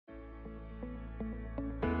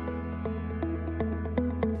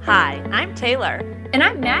Hi, I'm Taylor. And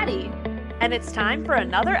I'm Maddie. And it's time for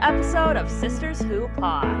another episode of Sisters Who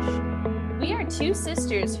Posh. We are two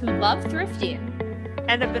sisters who love thrifting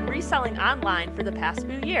and have been reselling online for the past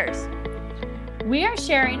few years. We are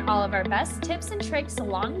sharing all of our best tips and tricks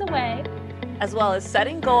along the way, as well as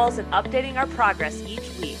setting goals and updating our progress each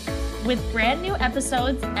week, with brand new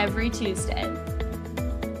episodes every Tuesday.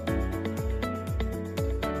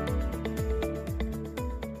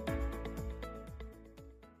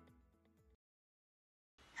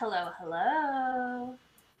 Hello.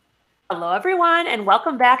 Hello, everyone, and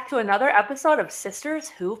welcome back to another episode of Sisters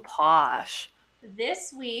Who Posh.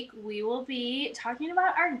 This week, we will be talking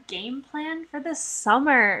about our game plan for the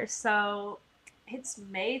summer. So it's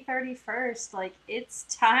May 31st. Like, it's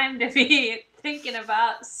time to be thinking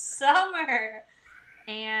about summer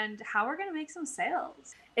and how we're going to make some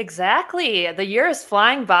sales. Exactly. The year is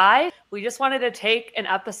flying by. We just wanted to take an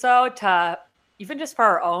episode to, even just for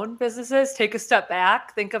our own businesses, take a step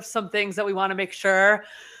back, think of some things that we want to make sure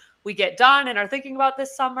we get done and are thinking about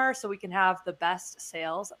this summer so we can have the best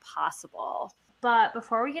sales possible. But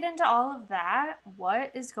before we get into all of that,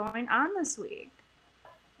 what is going on this week?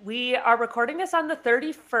 We are recording this on the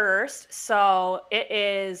 31st, so it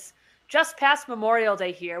is just past Memorial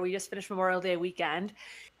Day here. We just finished Memorial Day weekend.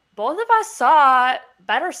 Both of us saw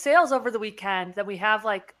better sales over the weekend than we have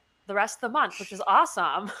like the rest of the month, which is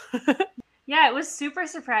awesome. Yeah, it was super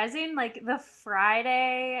surprising. Like the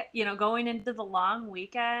Friday, going into the long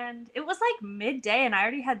weekend, it was like midday and I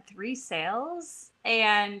already had 3 sales.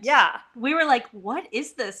 And yeah, we were like, what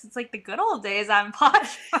is this? It's like the good old days on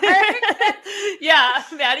Poshmark. Yeah,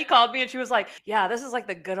 Maddie called me and she was like, yeah, this is like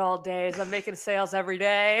the good old days. I'm making sales every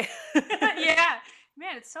day. Yeah,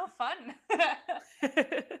 man, it's so fun.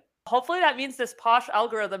 Hopefully that means this Posh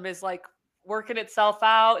algorithm is like working itself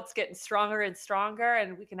out. It's getting stronger and stronger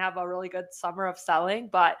and we can have a really good summer of selling.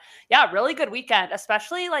 But yeah, really good weekend,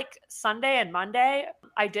 especially like Sunday and Monday.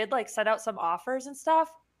 I did like send out some offers and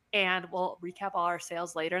stuff. And we'll recap all our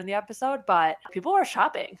sales later in the episode, but people were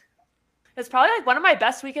shopping. It's probably like one of my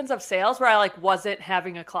best weekends of sales where I like wasn't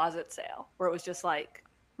having a closet sale, where it was just like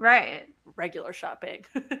right, regular shopping.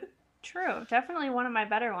 True. Definitely one of my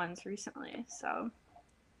better ones recently. So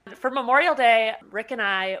for Memorial Day, Rick and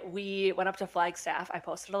I, we went up to Flagstaff. I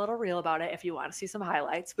posted a little reel about it if you want to see some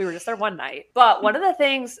highlights. We were just there one night. But one of the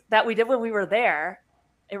things that we did when we were there,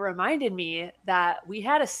 it reminded me that we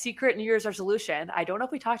had a secret New Year's resolution. I don't know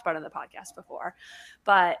if we talked about it in the podcast before,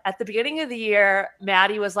 but at the beginning of the year,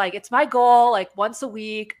 Maddie was like, it's my goal. Like once a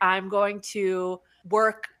week, I'm going to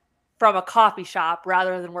work from a coffee shop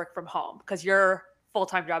rather than work from home because your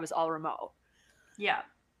full-time job is all remote. Yeah.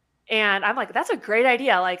 And I'm like, that's a great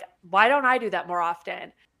idea. Like, why don't I do that more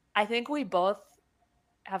often? I think we both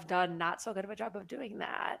have done not so good of a job of doing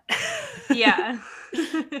that. Yeah.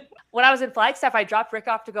 When I was in Flagstaff, I dropped Rick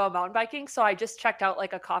off to go mountain biking. So I just checked out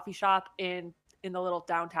like a coffee shop in the little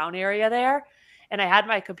downtown area there. And I had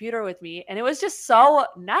my computer with me and it was just so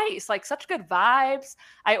nice, like such good vibes.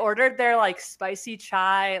 I ordered their like spicy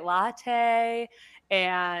chai latte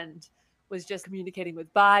and was just communicating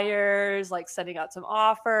with buyers, like sending out some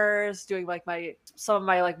offers, doing like some of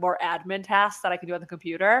my like more admin tasks that I can do on the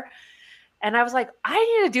computer. And I was like, I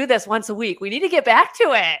need to do this once a week. We need to get back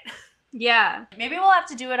to it. Yeah. Maybe we'll have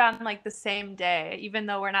to do it on like the same day, even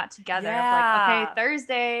though we're not together. Yeah. Like,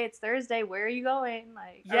 okay, it's Thursday. Where are you going?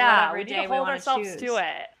 Like, yeah, we need to hold ourselves to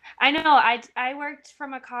it. I know. I worked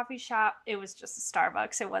from a coffee shop. It was just a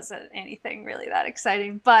Starbucks. It wasn't anything really that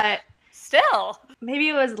exciting, but still, maybe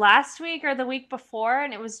it was last week or the week before,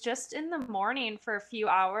 and it was just in the morning for a few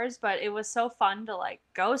hours, but it was so fun to like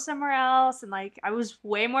go somewhere else, and like I was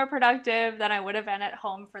way more productive than I would have been at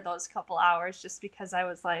home for those couple hours just because I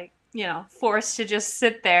was like, forced to just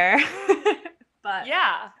sit there. But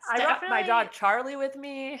yeah, I brought my dog Charlie with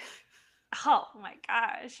me. Oh my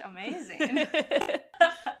gosh, amazing.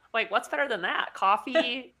 Like, what's better than that?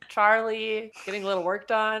 Coffee, Charlie, getting a little work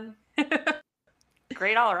done.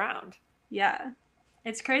 Great all around. Yeah.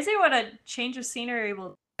 It's crazy what a change of scenery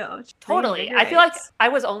will do. Totally. I feel like I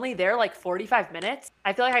was only there like 45 minutes.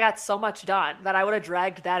 I feel like I got so much done that I would have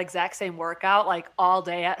dragged that exact same workout like all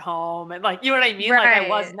day at home. And like, you know what I mean? Right. Like I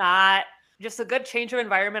was not. Just a good change of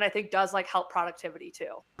environment, I think, does like help productivity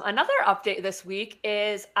too. Another update this week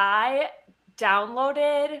is I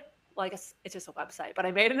downloaded, like it's just a website, but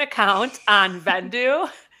I made an account on Vendoo,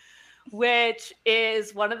 which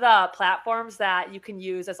is one of the platforms that you can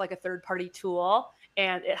use as like a third-party tool.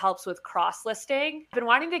 And it helps with cross-listing. I've been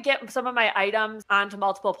wanting to get some of my items onto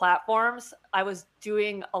multiple platforms. I was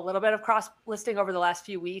doing a little bit of cross-listing over the last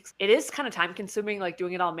few weeks. It is kind of time-consuming, like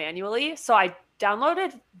doing it all manually. So I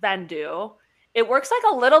downloaded Vendoo, It works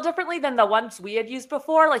like a little differently than the ones we had used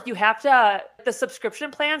before. Like you have to, the subscription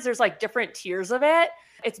plans, there's like different tiers of it.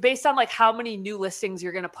 It's based on like how many new listings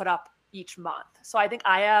you're going to put up each month. So I think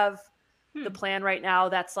I have the plan right now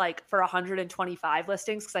that's like for 125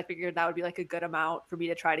 listings because I figured that would be like a good amount for me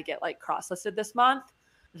to try to get like cross-listed this month.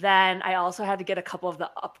 Then I also had to get a couple of the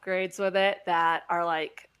upgrades with it that are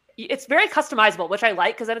like, it's very customizable, which I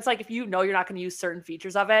like because then it's like if you know you're not going to use certain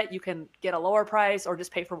features of it, you can get a lower price or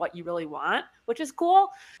just pay for what you really want, which is cool.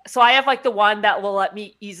 So I have like the one that will let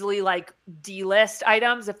me easily like delist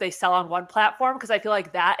items if they sell on one platform because I feel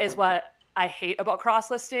like that is what I hate about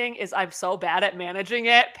cross listing is I'm so bad at managing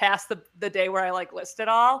it past the day where I like list it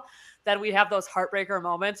all. Then we have those heartbreaker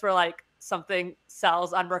moments where like something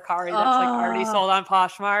sells on Mercari that's like already sold on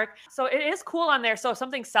Poshmark. So it is cool on there. So if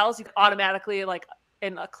something sells, you can automatically like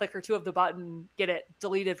in a click or two of the button, get it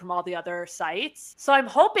deleted from all the other sites. So I'm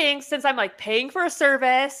hoping since I'm like paying for a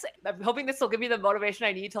service, I'm hoping this will give me the motivation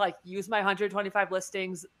I need to like use my 125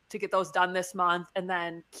 listings to get those done this month and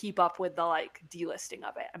then keep up with the like delisting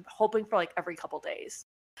of it. I'm hoping for like every couple days.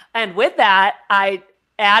 And with that, I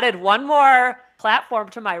added one more platform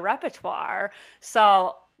to my repertoire.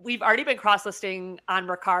 So we've already been cross-listing on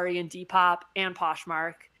Mercari and Depop and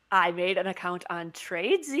Poshmark. I made an account on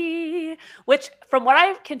Tradesy, which from what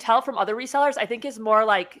I can tell from other resellers, I think is more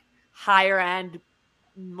like higher end,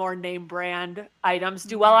 more name brand items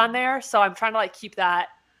do well on there. So I'm trying to like keep that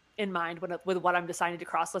in mind with what I'm deciding to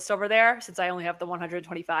cross list over there. Since I only have the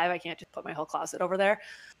 125, I can't just put my whole closet over there.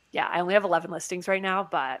 Yeah, I only have 11 listings right now,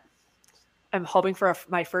 but I'm hoping for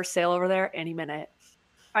my first sale over there any minute.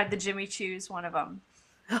 Are the Jimmy Choos one of them?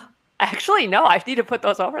 Actually, no, I need to put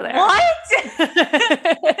those over there. What?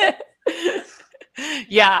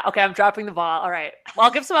 Yeah. Okay. I'm dropping the ball. All right. Well,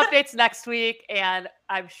 I'll give some updates next week. And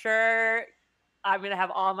I'm sure I'm going to have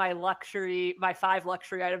all my 5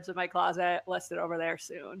 luxury items in my closet listed over there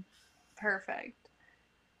soon. Perfect.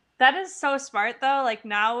 That is so smart though. Like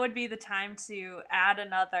now would be the time to add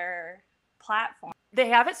another platform. They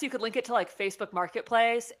have it so you could link it to like Facebook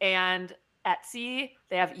Marketplace and Etsy.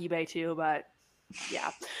 They have eBay too, but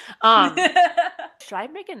yeah. Should I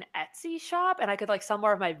make an Etsy shop and I could like sell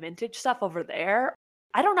more of my vintage stuff over there?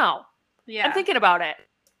 I don't know. Yeah. I'm thinking about it.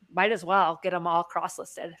 Might as well get them all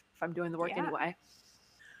cross-listed if I'm doing the work anyway.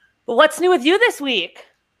 But what's new with you this week?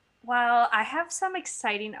 Well, I have some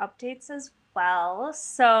exciting updates as well.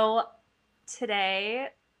 So today,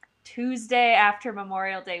 Tuesday after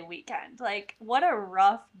Memorial Day weekend, like what a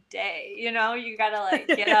rough day, you know, you gotta like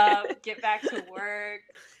get up, get back to work.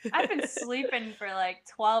 I've been sleeping for like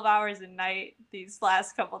 12 hours a night these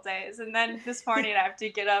last couple days, and then this morning I have to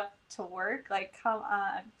get up to work. Like, come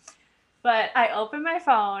on. But I open my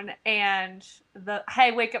phone and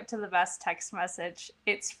I wake up to the best text message.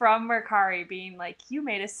 It's from Mercari being like, you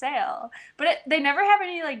made a sale. But they never have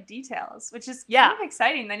any like details, which is kind of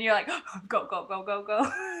exciting. Then you're like, oh, go, go, go, go,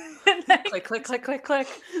 go. And then click, click, click, click, click.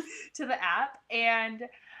 To the app. And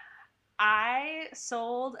I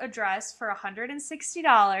sold a dress for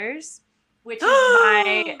 $160, which is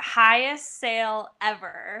my highest sale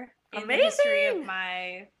ever. In the history of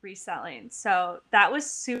my reselling. So that was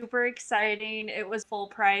super exciting. It was full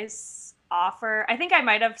price offer. I think I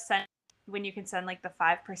might have sent when you can send like the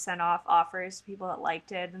 5% off offers to people that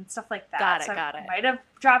liked it and stuff like that. Got it. Might have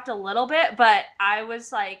dropped a little bit, but I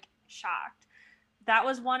was like shocked. That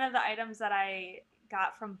was one of the items that I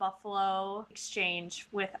got from Buffalo Exchange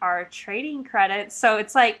with our trading credits. So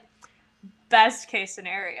it's like best case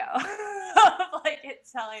scenario of like it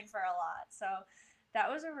selling for a lot. So that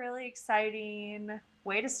was a really exciting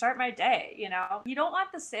way to start my day, you know? You don't want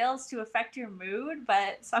the sales to affect your mood,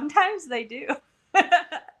 but sometimes they do.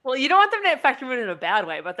 Well, you don't want them to affect your mood in a bad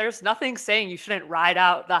way, but there's nothing saying you shouldn't ride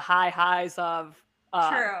out the highs of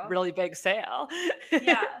a really big sale.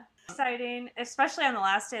 Yeah. Exciting, especially on the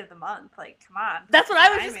last day of the month. Like, come on. That's what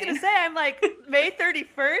I was just going to say. I'm like, May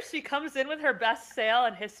 31st, she comes in with her best sale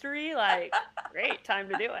in history. Like, great time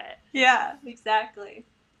to do it. Yeah, exactly.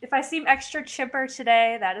 If I seem extra chipper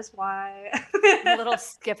today, that is why. A little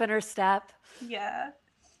skip in her step. Yeah.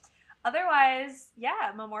 Otherwise,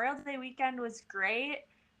 yeah, Memorial Day weekend was great.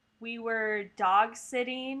 We were dog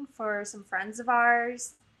sitting for some friends of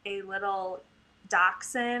ours, a little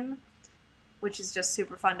dachshund, which is just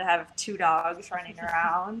super fun to have 2 dogs running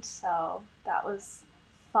around. So that was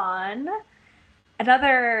fun.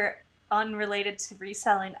 Another unrelated to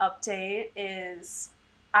reselling update is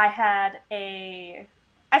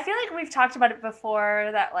I feel like we've talked about it before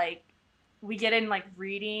that like we get in like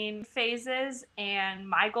reading phases, and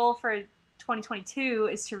my goal for 2022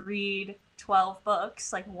 is to read 12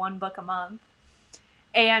 books, like 1 book a month.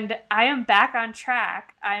 And I am back on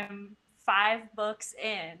track. I'm 5 books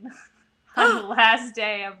in on the last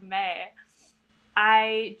day of May.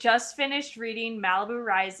 I just finished reading Malibu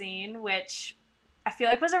Rising, which I feel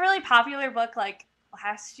like was a really popular book like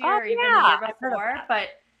last year or even the year before, but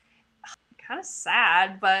kind of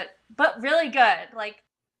sad, but really good. Like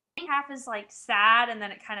half is like sad, and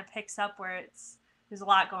then it kind of picks up where there's a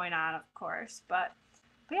lot going on, of course. But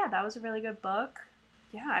yeah, that was a really good book.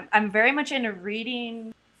 Yeah, I'm very much in a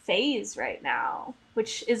reading phase right now,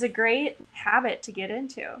 which is a great habit to get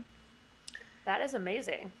into. That is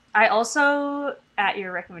amazing. I also, at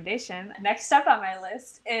your recommendation, next up on my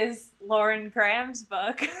list is Lauren Graham's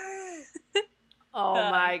book. Oh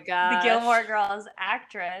my gosh. The Gilmore Girls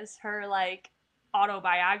actress, her like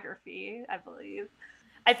autobiography, I believe.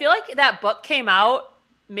 I feel like that book came out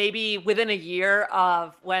maybe within a year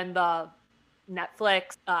of when the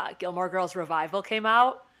Netflix Gilmore Girls revival came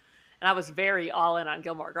out. And I was very all in on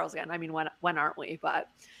Gilmore Girls again. I mean, when aren't we? But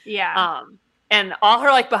yeah. And all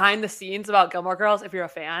her like behind the scenes about Gilmore Girls, if you're a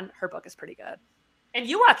fan, her book is pretty good. And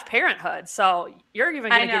you watch Parenthood, so you're even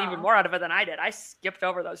going to get even more out of it than I did. I skipped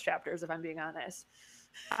over those chapters, if I'm being honest.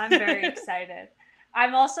 I'm very excited.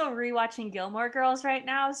 I'm also rewatching Gilmore Girls right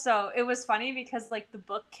now, so it was funny because like the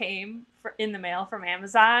book came in the mail from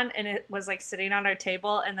Amazon, and it was like sitting on our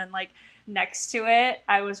table, and then like next to it,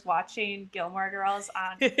 I was watching Gilmore Girls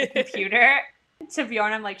on the computer. To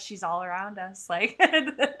Bjorn, I'm like, she's all around us. Like,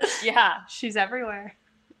 yeah, she's everywhere.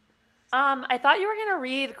 I thought you were going to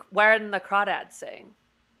read When the Crawdads Sing.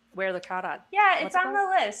 Where the Crawdads. Yeah, it's on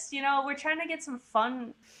the list. You know, we're trying to get some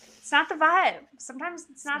fun. It's not the vibe. Sometimes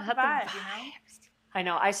it's not the vibe, you know? I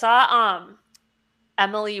know. I saw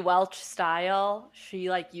Emily Welch Style. She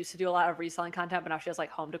like used to do a lot of reselling content, but now she has like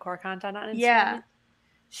home decor content on Instagram. Yeah.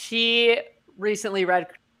 She recently read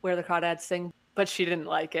Where the Crawdads Sing, but she didn't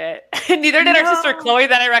like it. Neither did her sister Chloe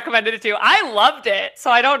that I recommended it to. I loved it.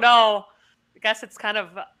 So I don't know. I guess it's kind of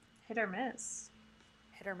hit or miss.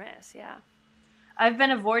 Hit or miss, yeah. I've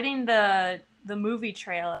been avoiding the movie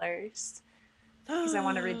trailers because I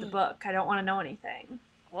want to read the book. I don't want to know anything.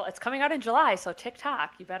 Well, it's coming out in July, so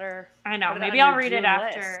TikTok, you better. I know. Maybe I'll read it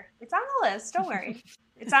after. List. It's on the list. Don't worry.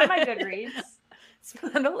 It's on my Goodreads. It's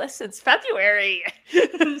on the list since February.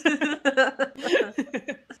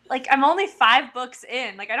 Like, I'm only 5 books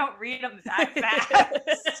in. Like, I don't read them that fast.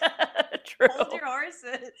 True. Hold your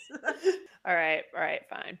horses. All right,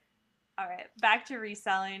 fine. All right, back to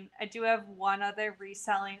reselling. I do have one other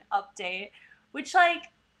reselling update, which, like,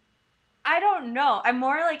 I don't know. I'm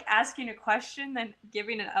more like asking a question than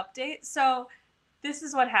giving an update. So this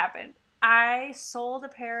is what happened. I sold a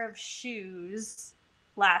pair of shoes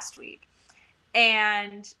last week,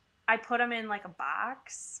 and I put them in like a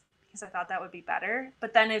box because I thought that would be better.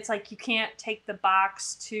 But then it's like you can't take the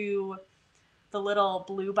box to the little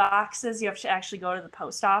blue boxes. You have to actually go to the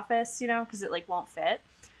post office, you know, because it like won't fit.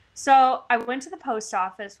 So I went to the post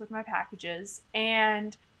office with my packages,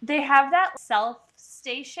 and they have that self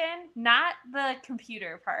station, not the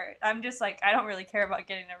computer part. I'm just like, I don't really care about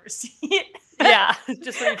getting a receipt. Yeah,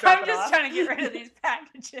 just when you drop I'm it just off. trying to get rid of these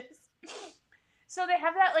packages. So they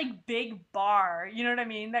have that like big bar, you know what I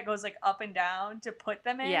mean, that goes like up and down to put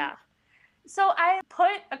them in. Yeah. So I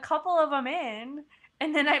put a couple of them in,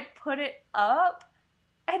 and then I put it up,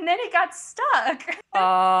 and then it got stuck.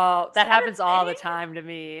 Oh, that happens all the time to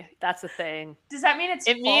me. That's the thing. Does that mean it's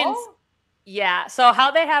full? Means, yeah. So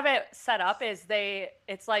how they have it set up is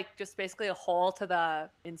it's like just basically a hole to the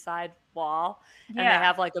inside wall, and they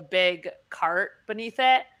have like a big cart beneath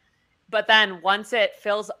it. But then once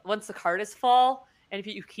the cart is full, and if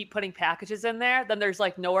you keep putting packages in there, then there's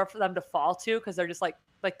like nowhere for them to fall to because they're just like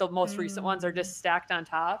the most recent ones are just stacked on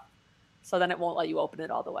top. So then it won't let you open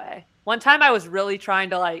it all the way. One time I was really trying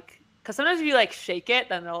to like, because sometimes if you like shake it,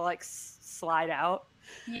 then it'll like slide out.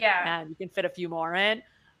 Yeah. And you can fit a few more in.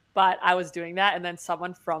 But I was doing that, and then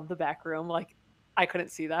someone from the back room, like I couldn't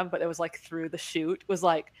see them, but it was like through the chute, was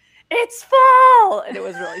like, "It's full," and it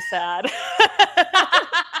was really sad.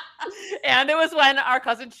 And it was when our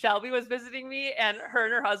cousin Shelby was visiting me, and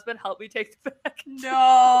her husband helped me take the back.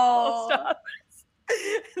 No.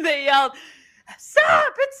 They yelled,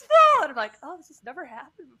 "Stop! It's full!" And I'm like, "Oh, this has never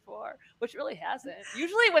happened before," which really hasn't.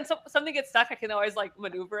 Usually, when something gets stuck, I can always like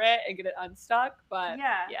maneuver it and get it unstuck. But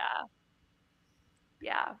yeah.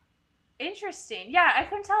 Interesting. Yeah, I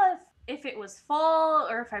couldn't tell if it was full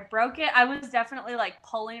or if I broke it. I was definitely like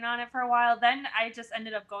pulling on it for a while. Then I just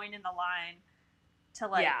ended up going in the line to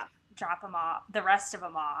like drop them off, the rest of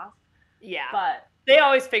them off. Yeah. But they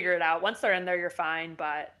always figure it out. Once they're in there, you're fine.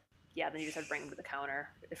 But yeah, then you just have to bring them to the counter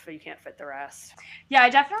if you can't fit the rest. Yeah, I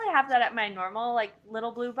definitely have that at my normal like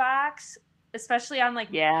little blue box. especially on like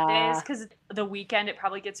days, Yeah. because the weekend it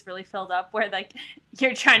probably gets really filled up where like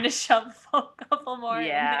you're trying to shove a couple more in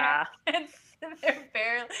there Yeah. and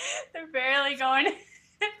they're barely going.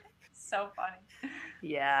 So funny.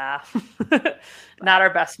 Yeah. Not our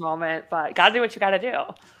best moment, but gotta do what you gotta do.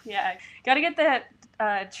 Yeah, gotta get the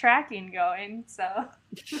tracking going. So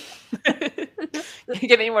You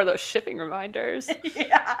get any more of those shipping reminders?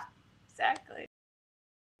 yeah, exactly.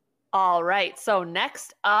 All right. So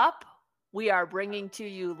next up, we are bringing to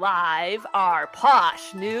you live our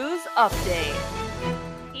Posh News Update.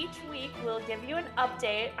 Each week, we'll give you an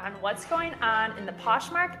update on what's going on in the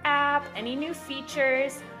Poshmark app, any new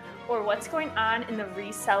features, or what's going on in the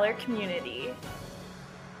reseller community.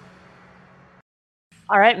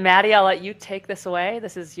 All right, Maddie, I'll let you take this away.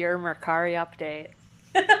 This is your Mercari update.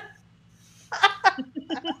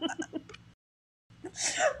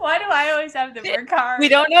 Why do I always have the Mercari? We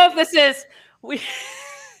don't know if this is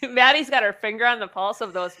Maddie's got her finger on the pulse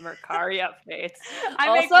of those Mercari updates.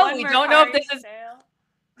 Also, we don't know if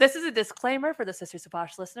this is a disclaimer for the Sisters of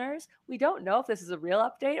Posh listeners. We don't know if this is a real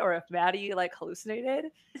update or if Maddie like hallucinated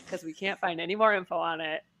because we can't find any more info on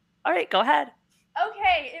it. All right, go ahead.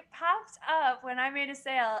 Okay, it popped up when I made a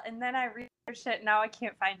sale and then I researched it. Now I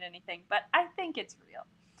can't find anything, but I think it's real.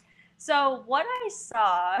 So what I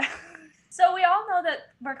saw, so we all know that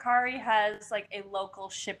Mercari has like a local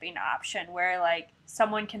shipping option where like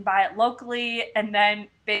someone can buy it locally and then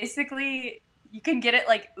basically you can get it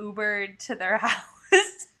like Ubered to their house.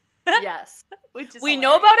 Yes. We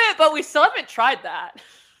know about it, but we still haven't tried that.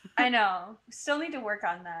 I know. Still need to work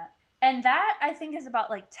on that. And that I think is about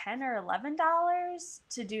like $10 or $11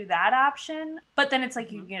 to do that option. But then it's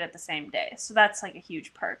like you can get it the same day. So that's like a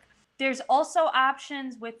huge perk. There's also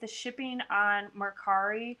options with the shipping on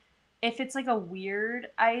Mercari. If it's like a weird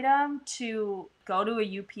item to go to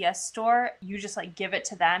a UPS store, you just like give it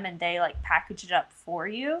to them and they like package it up for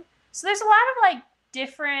you. So there's a lot of like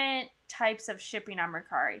different types of shipping on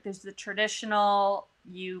Mercari. There's the traditional,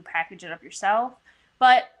 you package it up yourself.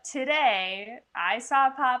 But today I saw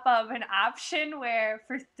pop up an option where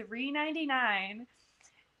for $3.99,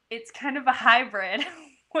 it's kind of a hybrid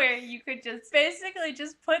where you could just basically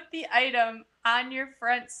just put the item on your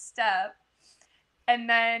front step and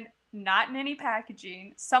then not in any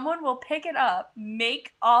packaging. Someone will pick it up,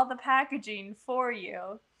 make all the packaging for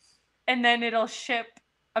you, and then it'll ship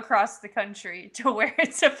across the country to where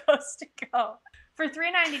it's supposed to go for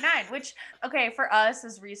 $3.99, which, okay, for us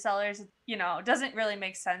as resellers, you know, doesn't really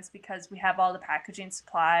make sense because we have all the packaging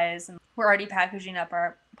supplies and we're already packaging up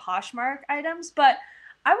our Poshmark items. But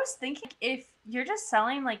I was thinking if you're just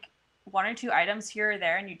selling like one or two items here or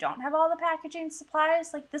there and you don't have all the packaging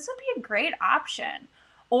supplies, like this would be a great option.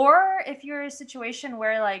 Or if you're in a situation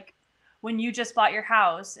where like when you just bought your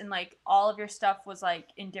house and like all of your stuff was like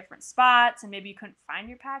in different spots and maybe you couldn't find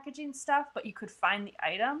your packaging stuff, but you could find the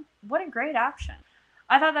item, what a great option.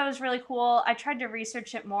 I thought that was really cool. I tried to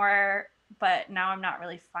research it more, but now I'm not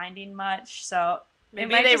really finding much. So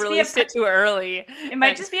maybe they released it too early. It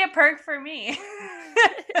might just be a perk for me.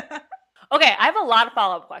 Okay, I have a lot of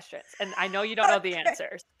follow-up questions, and I know you don't know the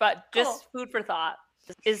answers, but just food for thought.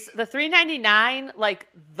 Is the $3.99 like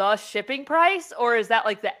the shipping price, or is that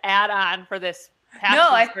like the add-on for this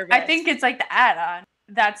packaging service? I think it's like the add-on.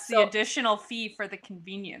 That's the additional fee for the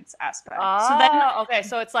convenience aspect. Oh, so then, okay,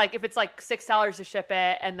 so it's like if it's like $6 to ship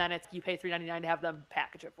it, and then it's you pay $3.99 to have them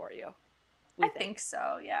package it for you. I think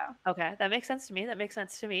so, yeah. Okay, that makes sense to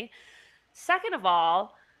me. Second of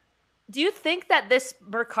all, do you think that this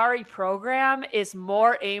Mercari program is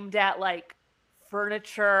more aimed at like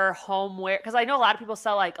furniture, homeware? Because I know a lot of people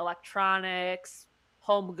sell like electronics,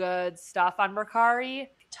 home goods, stuff on Mercari.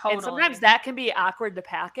 Totally. And sometimes that can be awkward to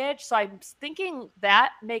package. So I'm thinking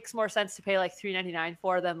that makes more sense to pay like $3.99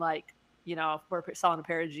 for than like, you know, if we're selling a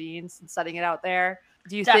pair of jeans and setting it out there.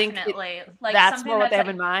 Do you think like that's more what they have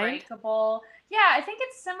in mind? Breakable. Yeah, I think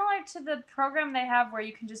it's similar to the program they have where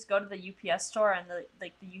you can just go to the UPS store and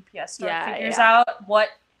the UPS store figures out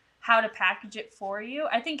how to package it for you.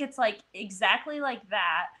 I think it's like exactly like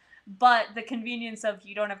that, but the convenience of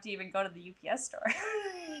you don't have to even go to the UPS store.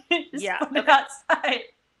 Just put it outside.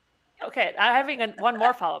 Okay, I'm having one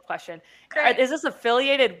more follow-up question. Is this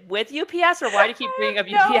affiliated with UPS, or why do you keep bringing up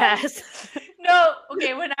UPS? No.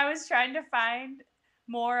 Okay, when I was trying to find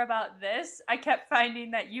more about this, I kept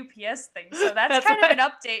finding that UPS thing. So that's kind of an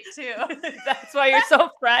update too. That's why you're so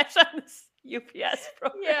fresh on this UPS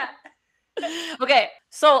program. Yeah. Okay,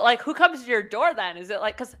 so like who comes to your door then? Is it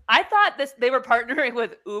like, because I thought they were partnering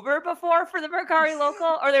with Uber before for the Mercari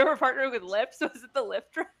local, or they were partnering with Lyft. So is it the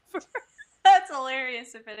Lyft driver? That's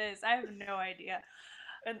hilarious if it is. I have no idea.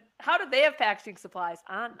 And how do they have packaging supplies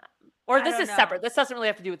on them? Or I this don't is know. separate. This doesn't really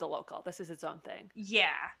have to do with the local. This is its own thing. Yeah.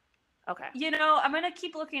 Okay. I'm going to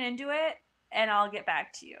keep looking into it and I'll get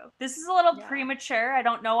back to you. This is a little premature. I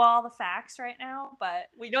don't know all the facts right now, but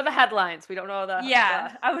we know the headlines. We don't know the.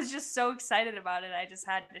 Yeah, I was just so excited about it. I just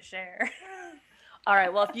had to share. All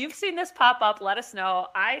right. Well, if you've seen this pop up, let us know.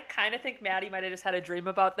 I kind of think Maddie might have just had a dream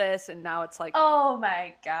about this, and now it's like, oh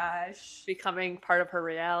my gosh, becoming part of her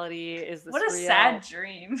reality. Is this what a real? sad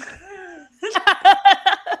dream?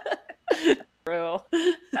 True.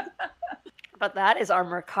 But that is our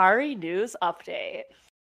Mercari news update.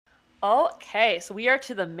 Okay, so we are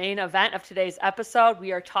to the main event of today's episode.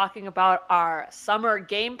 We are talking about our summer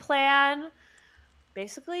game plan.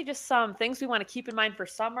 Basically, just some things we want to keep in mind for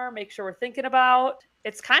summer, make sure we're thinking about.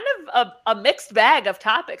 It's kind of a mixed bag of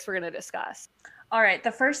topics we're going to discuss. All right,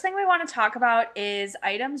 the first thing we want to talk about is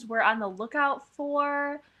items we're on the lookout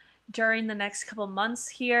for during the next couple months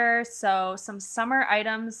here. So some summer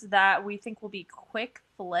items that we think will be quick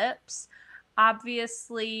flips.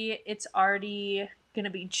 Obviously, it's already going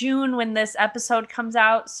to be June when this episode comes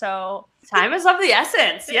out, so time is of the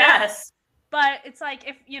essence. Yes. But it's like,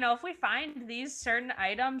 if we find these certain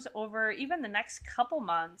items over even the next couple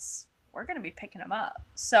months, we're going to be picking them up.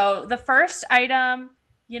 So the first item,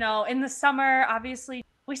 in the summer, obviously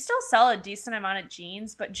we still sell a decent amount of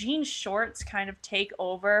jeans, but jean shorts kind of take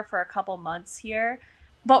over for a couple months here.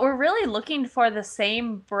 But we're really looking for the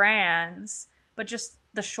same brands, but just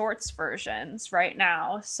the shorts versions right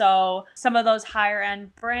now. So some of those higher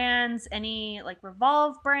end brands, any like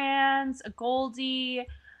Revolve brands, a Goldie.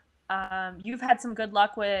 You've had some good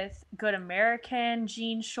luck with Good American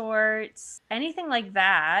jean shorts, anything like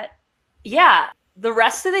that. Yeah. The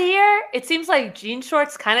rest of the year, it seems like jean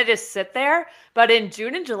shorts kind of just sit there. But in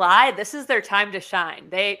June and July, this is their time to shine.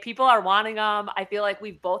 People are wanting them. I feel like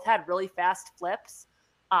we've both had really fast flips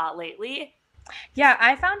lately. Yeah,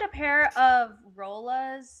 I found a pair of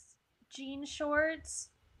Rolla's jean shorts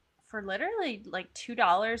for literally like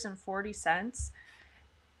 $2.40.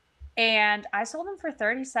 And I sold them for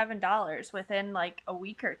 $37 within like a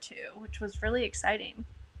week or two, which was really exciting.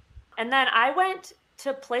 And then I went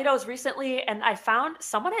to Plato's recently and I found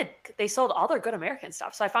they sold all their Good American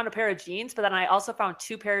stuff. So I found a pair of jeans, but then I also found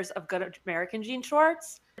 2 pairs of Good American jean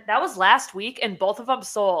shorts. That was last week, and both of them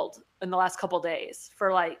sold in the last couple days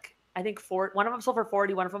for like, I think one of them sold for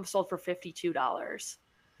 $40, one of them sold for $52.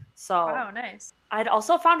 So wow, nice. I'd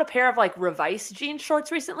also found a pair of like Revice jean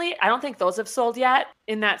shorts recently. I don't think those have sold yet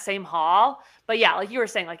in that same haul. But yeah, like you were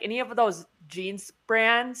saying, like any of those jeans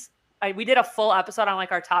brands, we did a full episode on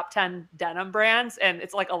like our top 10 denim brands, and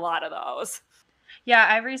it's like a lot of those. Yeah,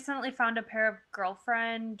 I recently found a pair of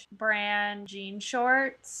Girlfriend brand jean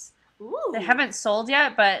shorts. Ooh. They haven't sold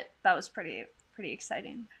yet, but that was pretty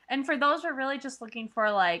exciting. And for those, we're really just looking for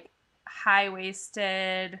like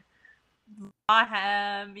high-waisted raw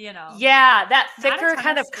hem, Yeah, that thicker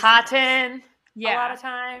kind of cotton. Yeah. A lot of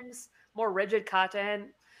times, more rigid cotton.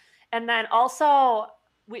 And then also,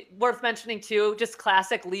 worth mentioning too, just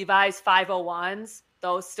classic Levi's 501s.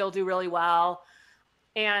 Those still do really well.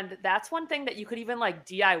 And that's one thing that you could even like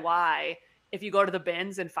DIY if you go to the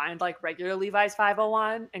bins and find like regular Levi's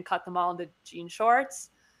 501 and cut them all into jean shorts.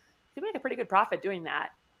 You make a pretty good profit doing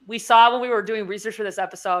that. We saw when we were doing research for this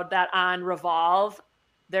episode that on Revolve,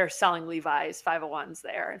 they're selling Levi's 501s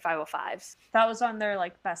there and 505s. That was on their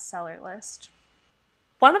like bestseller list.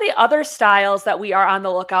 One of the other styles that we are on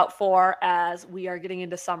the lookout for as we are getting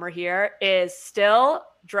into summer here is still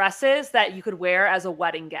dresses that you could wear as a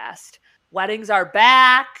wedding guest. Weddings are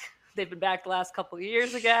back. They've been back the last couple of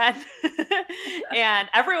years again. And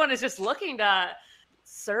everyone is just looking to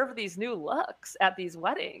serve these new looks at these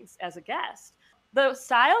weddings as a guest. The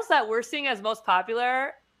styles that we're seeing as most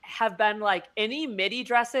popular have been like any midi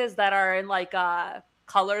dresses that are in like a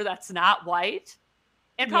color that's not white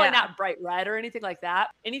and probably not bright red or anything like that.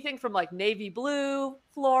 Anything from like navy blue,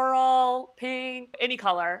 floral, pink, any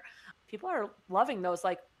color. People are loving those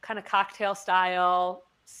like kind of cocktail style,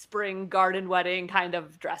 spring garden wedding kind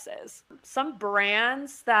of dresses. Some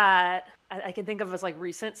brands that I can think of as like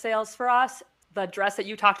recent sales for us, the dress that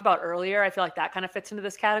you talked about earlier, I feel like that kind of fits into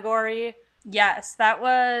this category. Yes, that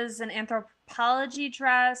was an Anthropologie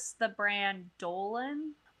dress, the brand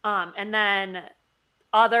Dolan. And then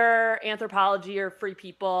other Anthropologie or Free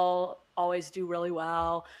People always do really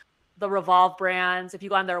well. The Revolve brands, if you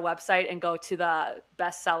go on their website and go to the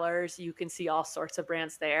best sellers, you can see all sorts of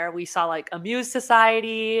brands there. We saw like Amuse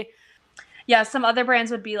Society. Yeah, some other brands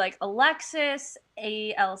would be like Alexis,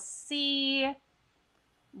 ALC,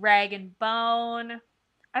 Rag and Bone.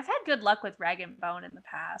 I've had good luck with Rag and Bone in the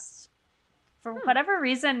past. For whatever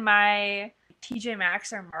reason, my TJ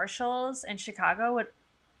Maxx or Marshalls in Chicago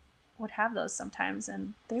would have those sometimes,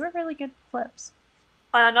 and they were really good flips.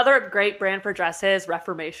 Another great brand for dresses,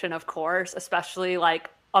 Reformation, of course, especially like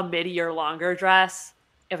a midi or longer dress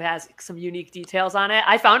if it has some unique details on it.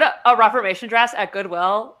 I found a Reformation dress at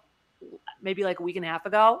Goodwill maybe like a week and a half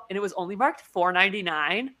ago, and it was only marked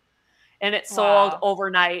 $4.99, and it sold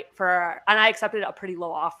overnight and I accepted a pretty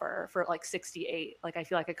low offer for like $68. Like I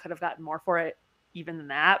feel like I could have gotten more for it even than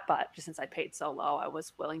that, but just since I paid so low, I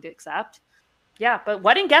was willing to accept. Yeah, but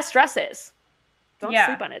wedding guest dresses, don't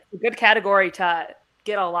sleep on it. It's a good category to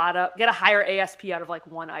get a higher ASP out of like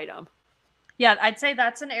one item. Yeah, I'd say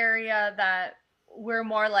that's an area that we're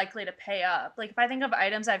more likely to pay up. Like if I think of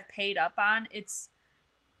items I've paid up on, it's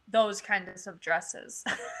those kinds of dresses.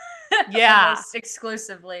 Yeah. Almost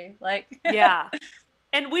exclusively. Like yeah.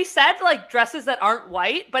 And we said like dresses that aren't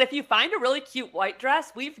white, but if you find a really cute white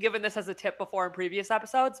dress, we've given this as a tip before in previous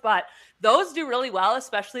episodes, but those do really well,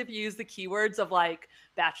 especially if you use the keywords of like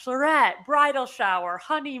bachelorette, bridal shower,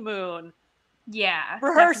 honeymoon,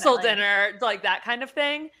 rehearsal dinner, like that kind of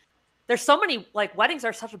thing. There's so many, like weddings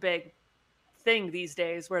are such a big thing these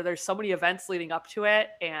days where there's so many events leading up to it,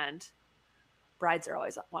 and brides are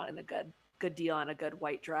always wanting a good deal on a good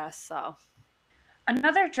white dress. So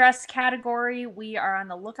another dress category we are on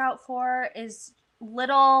the lookout for is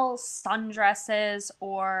little sundresses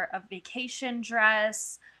or a vacation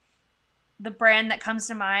dress. The brand that comes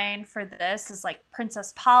to mind for this is like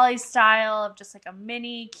Princess Polly style of just like a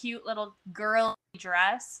mini cute little girly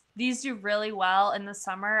dress. These do really well in the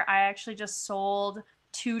summer. I actually just sold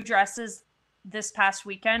 2 dresses this past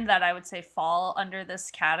weekend that I would say fall under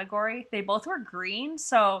this category. They both were green,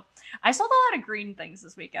 so I sold a lot of green things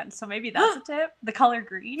this weekend. So maybe that's a tip. The color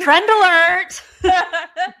green. Trend alert!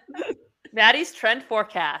 Maddie's trend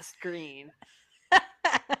forecast, green.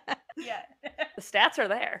 Yeah. The stats are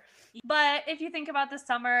there. But if you think about the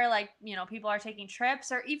summer, like, you know, people are taking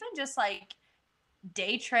trips or even just like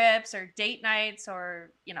day trips or date nights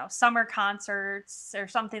or, you know, summer concerts or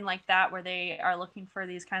something like that where they are looking for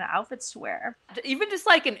these kind of outfits to wear. Even just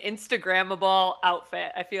like an Instagrammable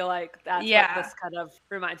outfit. I feel like that's what this kind of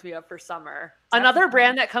reminds me of for summer. Definitely. Another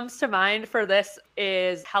brand that comes to mind for this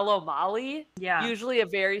is Hello Molly. Yeah. Usually a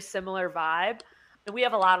very similar vibe. And we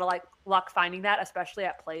have a lot of like luck finding that, especially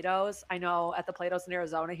at Plato's. I know at the Plato's in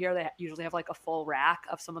Arizona here, they usually have like a full rack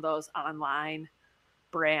of some of those online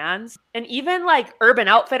brands. And even like Urban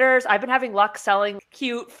Outfitters, I've been having luck selling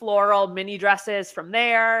cute floral mini dresses from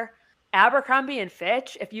there. Abercrombie and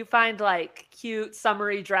Fitch, if you find like cute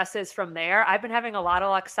summery dresses from there, I've been having a lot of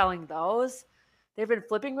luck selling those. They've been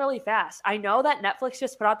flipping really fast. I know that Netflix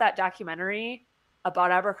just put out that documentary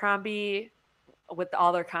about Abercrombie with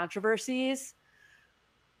all their controversies,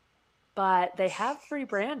 but they have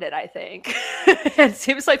rebranded, I think. It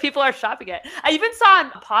seems like people are shopping it. I even saw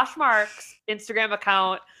on Poshmark's Instagram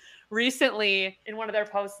account recently in one of their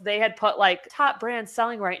posts, they had put like top brands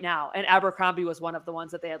selling right now, and Abercrombie was one of the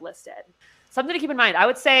ones that they had listed. Something to keep in mind. I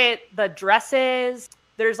would say the dresses,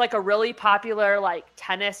 there's like a really popular like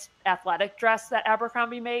tennis athletic dress that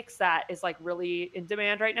Abercrombie makes that is like really in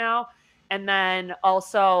demand right now. And then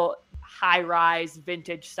also high-rise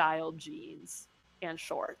vintage style jeans and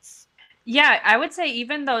shorts. Yeah, I would say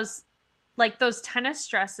even those tennis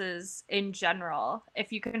dresses in general,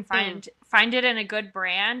 if you can find it in a good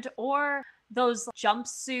brand, or those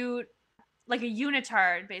jumpsuit, like a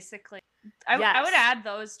unitard, basically. I would add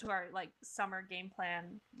those to our like summer game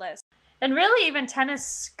plan list. And really even tennis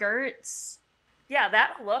skirts. Yeah,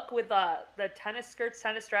 that look with the tennis skirts,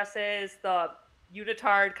 tennis dresses, the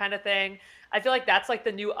unitard kind of thing. I feel like that's like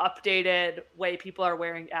the new updated way people are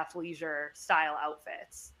wearing athleisure style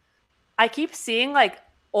outfits. I keep seeing like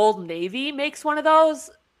Old Navy makes one of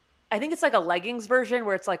those. I think it's like a leggings version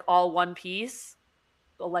where it's like all one piece,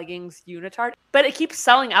 the leggings unitard. But it keeps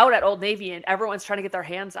selling out at Old Navy and everyone's trying to get their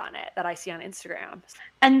hands on it that I see on Instagram.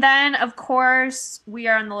 And then, of course, we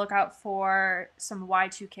are on the lookout for some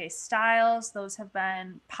Y2K styles. Those have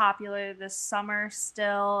been popular this summer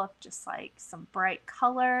still. Just like some bright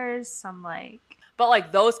colors, some like... But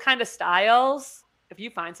like those kind of styles, if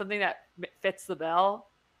you find something that fits the bill,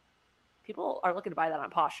 people are looking to buy that on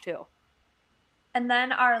Posh too. And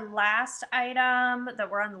then our last item that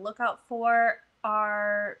we're on the lookout for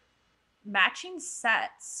are matching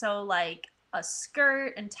sets. So like a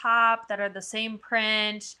skirt and top that are the same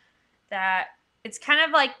print, that it's kind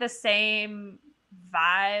of like the same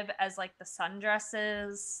vibe as like the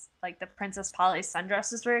sundresses, like the Princess Polly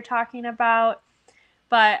sundresses we were talking about.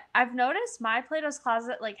 But I've noticed my Plato's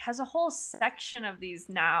Closet like has a whole section of these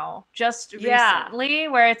now just recently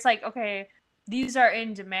where it's like, okay, these are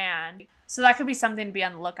in demand. So that could be something to be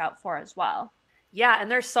on the lookout for as well. Yeah, and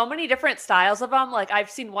there's so many different styles of them. Like I've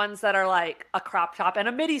seen ones that are like a crop top and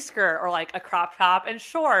a midi skirt, or like a crop top and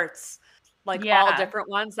shorts, like all Yeah. different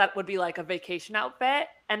ones that would be like a vacation outfit.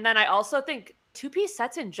 And then I also think two-piece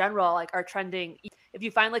sets in general like are trending. If you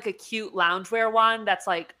find like a cute loungewear one that's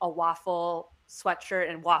like a waffle sweatshirt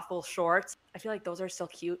and waffle shorts, I feel like those are still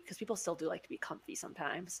cute because people still do like to be comfy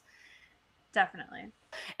sometimes. Definitely.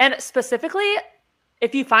 And specifically,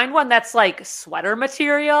 if you find one that's like sweater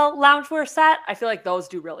material loungewear set, I feel like those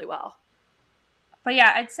do really well. But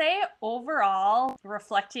yeah, I'd say overall,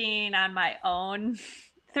 reflecting on my own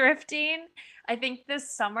thrifting, I think this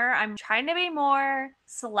summer I'm trying to be more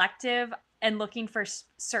selective and looking for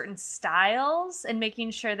certain styles and making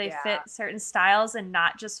sure they fit certain styles and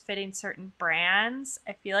not just fitting certain brands.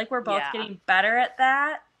 I feel like we're both getting better at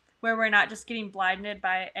that, where we're not just getting blinded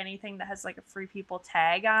by anything that has like a Free People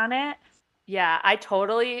tag on it. Yeah, I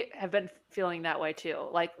totally have been feeling that way too.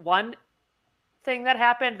 Like one thing that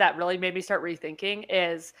happened that really made me start rethinking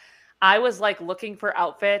is I was like looking for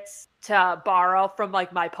outfits to borrow from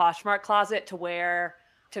like my Poshmark closet to wear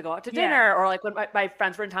to go out to dinner, or like when my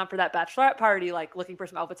friends were in town for that bachelorette party, like looking for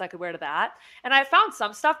some outfits I could wear to that. And I found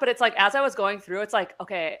some stuff, but it's like as I was going through, it's like,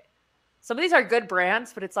 okay, some of these are good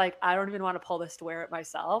brands, but it's like I don't even want to pull this to wear it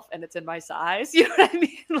myself, and it's in my size. You know what I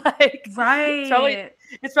mean? Like, right.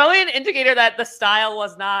 It's probably an indicator that the style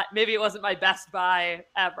was not, maybe it wasn't my best buy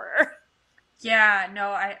ever. Yeah,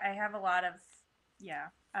 no, I have a lot of,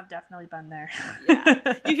 I've definitely been there.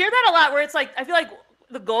 Yeah. You hear that a lot where it's like, I feel like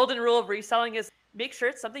the golden rule of reselling is make sure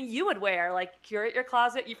it's something you would wear, like curate your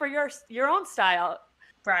closet for your own style.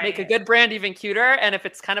 Right. Make a good brand even cuter. And if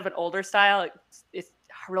it's kind of an older style, it's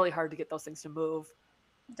really hard to get those things to move.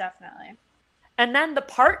 Definitely. And then the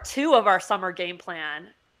part 2 of our summer game plan,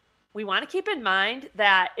 we want to keep in mind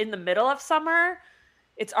that in the middle of summer,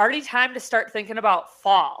 it's already time to start thinking about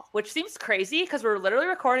fall, which seems crazy because we're literally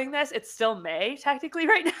recording this. It's still May technically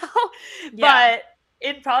right now, but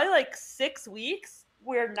in probably like 6 weeks,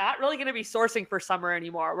 we're not really going to be sourcing for summer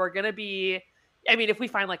anymore. We're going to be, I mean, if we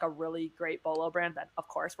find like a really great Bolo brand, then of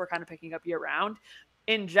course we're kind of picking up year round.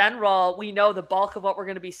 In general, we know the bulk of what we're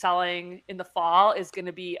going to be selling in the fall is going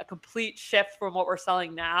to be a complete shift from what we're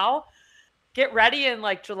selling now. Get ready in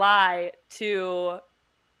like July to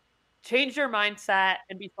change your mindset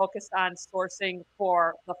and be focused on sourcing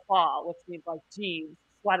for the fall, which means like jeans,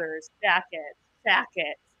 sweaters, jackets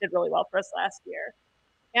did really well for us last year.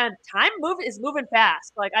 And time is moving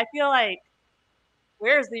fast. Like I feel like,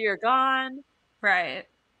 where's the year gone? Right.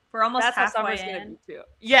 We're almost halfway how summer's in. gonna be too.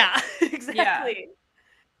 Yeah, exactly. Yeah.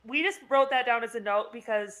 We just wrote that down as a note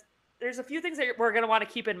because there's a few things that we're going to want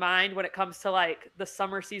to keep in mind when it comes to like the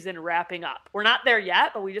summer season wrapping up. We're not there yet,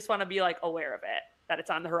 but we just want to be like aware of it, that it's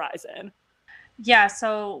on the horizon. Yeah.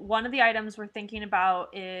 So one of the items we're thinking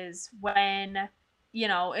about is when,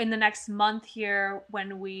 in the next month here,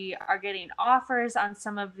 when we are getting offers on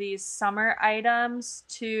some of these summer items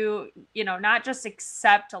to, not just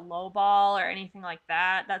accept a low ball or anything like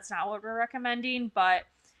that. That's not what we're recommending, but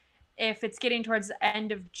if it's getting towards the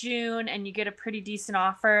end of June and you get a pretty decent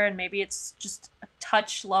offer and maybe it's just a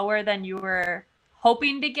touch lower than you were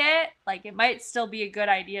hoping to get, like it might still be a good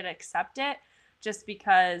idea to accept it just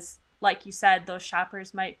because, like you said, those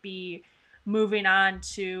shoppers might be moving on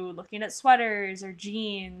to looking at sweaters or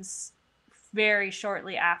jeans very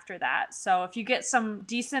shortly after that. So if you get some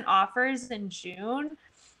decent offers in June,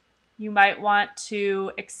 you might want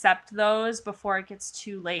to accept those before it gets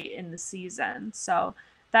too late in the season. So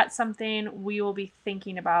that's something we will be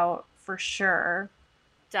thinking about for sure.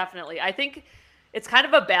 Definitely. I think it's kind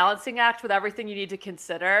of a balancing act with everything you need to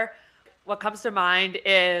consider. What comes to mind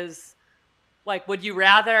is like, would you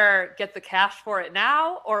rather get the cash for it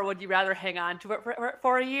now, or would you rather hang on to it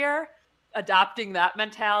for a year? Adopting that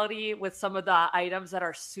mentality with some of the items that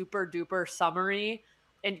are super duper summery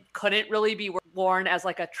and couldn't really be worn as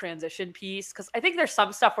like a transition piece. Cause I think there's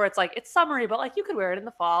some stuff where it's like, it's summery, but like you could wear it in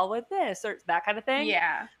the fall with this or that kind of thing.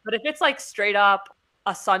 Yeah. But if it's like straight up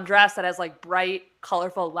a sundress that has like bright,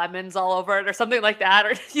 colorful lemons all over it or something like that,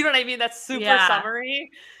 or you know what I mean? That's super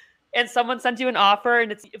summery. And someone sent you an offer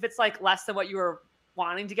and if it's like less than what you were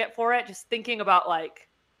wanting to get for it, just thinking about like,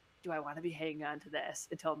 do I want to be hanging on to this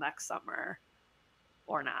until next summer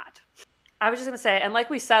or not? I was just going to say, and like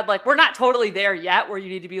we said, like we're not totally there yet where you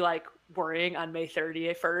need to be like worrying on May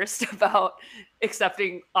 31st about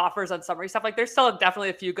accepting offers on summery stuff. Like there's still definitely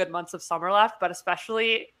a few good months of summer left, but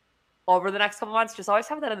especially over the next couple months, just always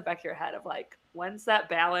have that in the back of your head of like, when's that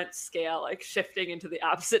balance scale like shifting into the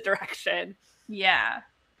opposite direction? Yeah.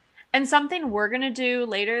 And something we're going to do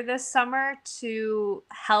later this summer to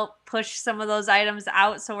help push some of those items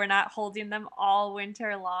out so we're not holding them all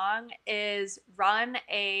winter long is run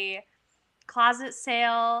a closet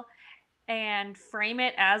sale and frame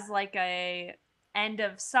it as like a end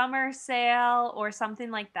of summer sale or something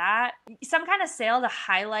like that. Some kind of sale to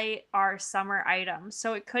highlight our summer items.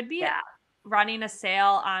 So it could be running a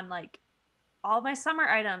sale on like all my summer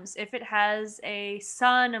items. If it has a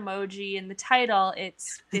sun emoji in the title,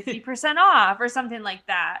 it's 50% off or something like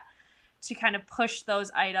that, to kind of push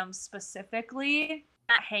those items specifically,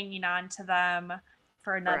 not hanging on to them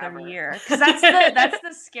for another year. Because that's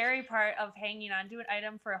the scary part of hanging on to an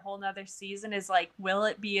item for a whole nother season is like, will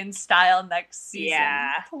it be in style next season?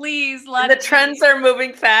 Yeah. Please let the trends are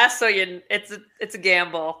moving fast, so it's a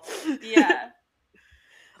gamble. Yeah.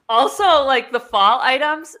 Also, like the fall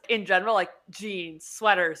items in general, like jeans,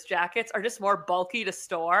 sweaters, jackets, are just more bulky to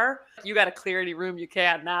store. You got to clear any room you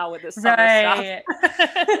can now with this summer stuff.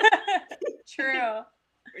 True.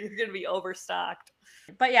 You're going to be overstocked.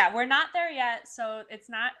 But yeah, we're not there yet. So it's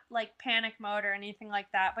not like panic mode or anything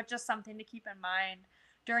like that, but just something to keep in mind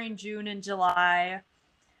during June and July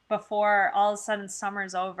before all of a sudden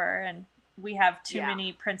summer's over and we have too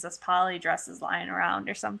many Princess Polly dresses lying around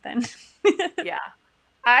or something. Yeah.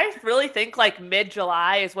 I really think like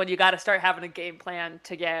mid-July is when you got to start having a game plan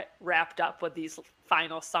to get wrapped up with these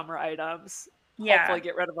final summer items. Yeah. Hopefully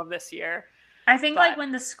get rid of them this year. I think like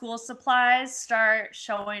when the school supplies start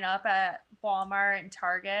showing up at Walmart and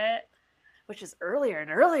Target, which is earlier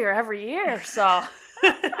and earlier every year. So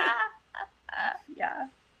yeah.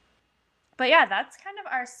 But yeah, that's kind of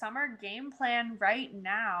our summer game plan right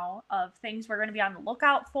now of things we're going to be on the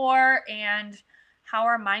lookout for and how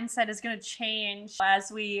our mindset is going to change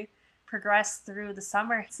as we progress through the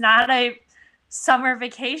summer. It's not a summer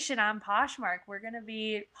vacation on Poshmark. We're going to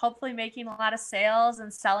be hopefully making a lot of sales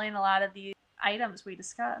and selling a lot of the items we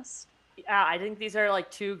discussed. Yeah, I think these are like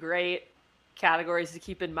two great categories to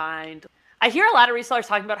keep in mind. I hear a lot of resellers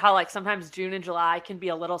talking about how like sometimes June and July can be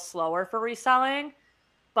a little slower for reselling,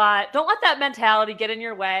 but don't let that mentality get in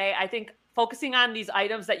your way. I think focusing on these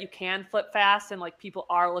items that you can flip fast and like people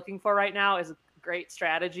are looking for right now is a great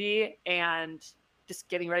strategy, and just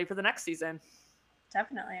getting ready for the next season.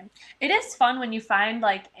 Definitely. It is fun when you find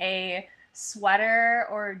like a sweater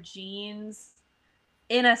or jeans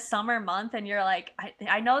in a summer month and you're like,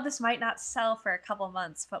 I know this might not sell for a couple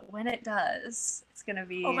months, but when it does, it's going to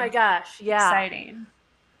be oh my gosh, yeah, exciting.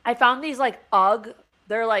 I found these like UGG,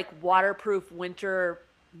 they're like waterproof winter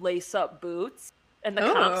lace-up boots, and the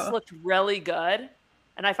comps looked really good,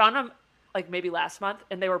 and I found them like maybe last month,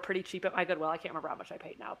 and they were pretty cheap at my Goodwill. I can't remember how much I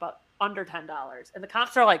paid now, but under $10. And the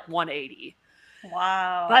comps are like $180.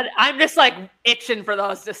 Wow. But I'm just like itching for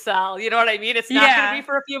those to sell. You know what I mean? It's not going to be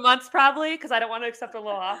for a few months probably because I don't want to accept a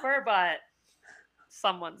low offer, but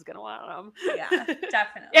someone's going to want them. Yeah,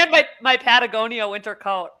 definitely. And my Patagonia winter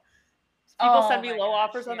coat. People send me low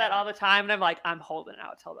offers on that all the time, and I'm like, I'm holding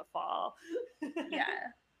out till the fall. Yeah.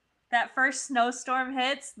 That first snowstorm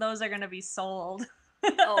hits, those are going to be sold.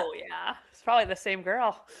 Oh, yeah. It's probably the same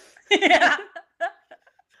girl. Yeah.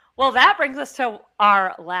 Well, that brings us to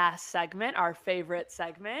our last segment, our favorite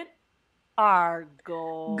segment, our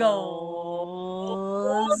goals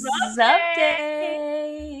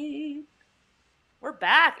update. We're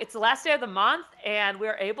back. It's the last day of the month, and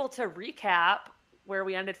we're able to recap where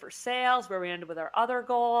we ended for sales, where we ended with our other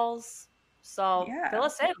goals. So fill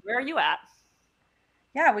us in. Where are you at?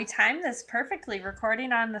 Yeah, we timed this perfectly,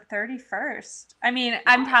 recording on the 31st. I mean,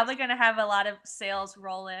 I'm probably going to have a lot of sales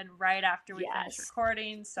roll in right after we finish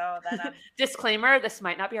recording. So then disclaimer, this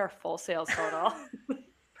might not be our full sales total.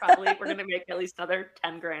 Probably we're going to make at least another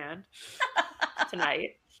 10 grand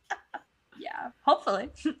tonight. Yeah, hopefully.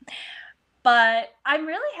 But I'm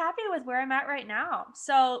really happy with where I'm at right now.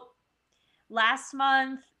 So last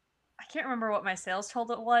month, I can't remember what my sales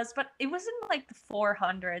total was, but it was in like the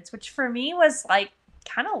 400s, which for me was like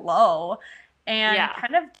kind of low and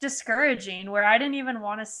kind of discouraging, where I didn't even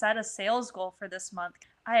want to set a sales goal for this month.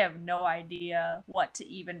 I have no idea what to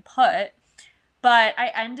even put, but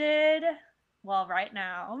I ended, well, right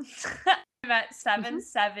now I'm at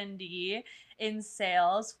 770 in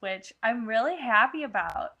sales, which I'm really happy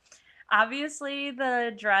about. Obviously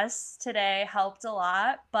the dress today helped a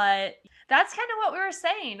lot, but that's kind of what we were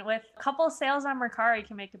saying, with a couple of sales on Mercari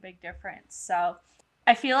can make a big difference. So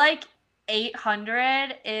I feel like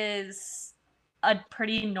 800 is a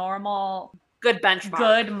pretty normal, good benchmark,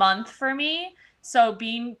 good month for me. So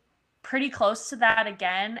being pretty close to that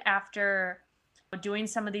again after doing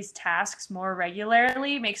some of these tasks more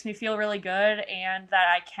regularly makes me feel really good, and that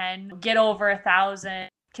I can get over 1,000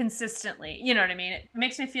 consistently. You know what I mean? It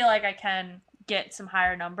makes me feel like I can get some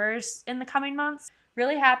higher numbers in the coming months.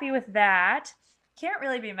 Really happy with that. Can't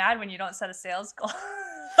really be mad when you don't set a sales goal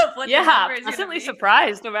of what the number is gonna pleasantly be.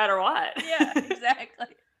 surprised no matter what. Yeah, exactly.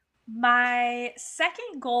 My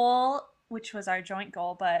second goal, which was our joint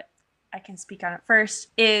goal, but I can speak on it first,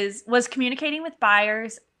 was communicating with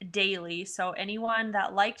buyers daily. So anyone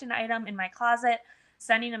that liked an item in my closet,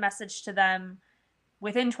 sending a message to them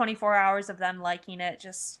within 24 hours of them liking it,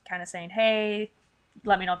 just kind of saying, hey,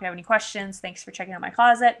 let me know if you have any questions. Thanks for checking out my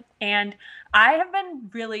closet. And I have been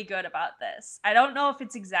really good about this. I don't know if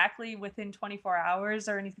it's exactly within 24 hours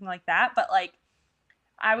or anything like that, but like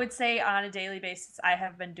I would say on a daily basis, I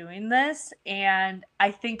have been doing this, and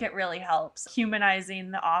I think it really helps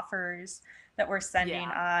humanizing the offers that we're sending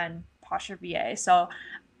on Posher VA. So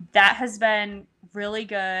that has been really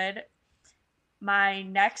good. My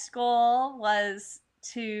next goal was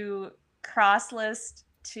to cross list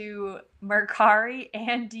to Mercari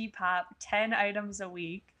and Depop 10 items a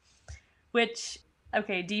week, which,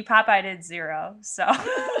 okay, Depop I did 0. So,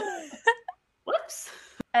 Whoops.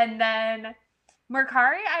 And then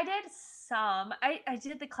Mercari, I did some. I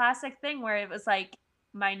did the classic thing where it was like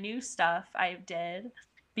my new stuff I did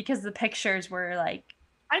because the pictures were like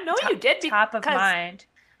I know you did top of mind.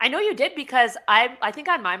 I know you did because I think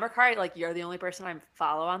on my Mercari, like you're the only person I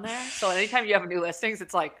follow on there. So anytime you have new listings,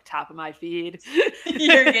 it's like top of my feed.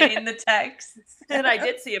 You're getting the texts. And I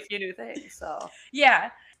did see a few new things. So yeah,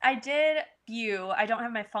 I did few. I don't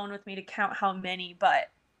have my phone with me to count how many, but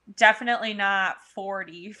definitely not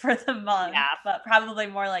 40 for the month, but probably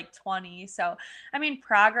more like 20. So, I mean,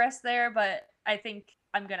 progress there, but I think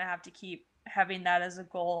I'm going to have to keep having that as a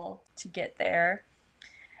goal to get there.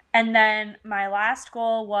 And then my last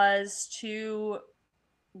goal was to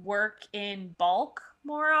work in bulk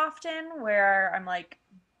more often, where I'm like,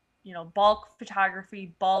 you know, bulk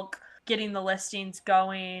photography, bulk getting the listings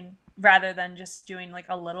going rather than just doing like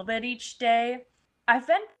a little bit each day. I've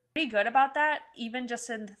been pretty good about that, even just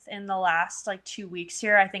in the last like 2 weeks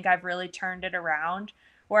here. I think I've really turned it around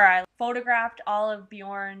where I photographed all of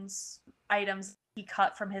Bjorn's items he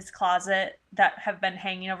cut from his closet that have been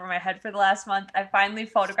hanging over my head for the last month. I finally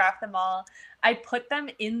photographed them all. I put them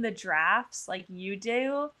in the drafts like you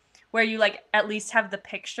do, where you like at least have the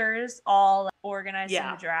pictures all organized in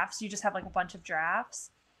the drafts. You just have like a bunch of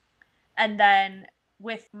drafts. And then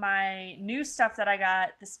with my new stuff that I got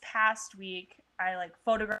this past week, I like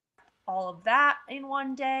photographed all of that in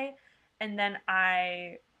one day, and then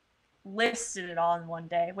I listed it all in one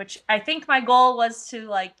day, which I think my goal was to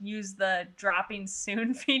like use the dropping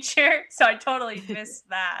soon feature. So I totally missed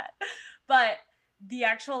that. But the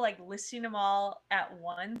actual like listing them all at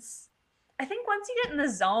once, I think once you get in the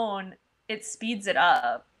zone, it speeds it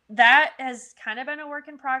up. That has kind of been a work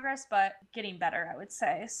in progress, but getting better, I would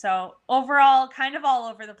say. So overall, kind of all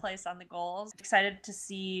over the place on the goals. Excited to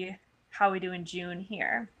see how we do in June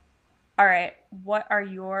here. All right, what are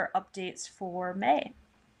your updates for May?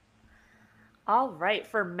 All right,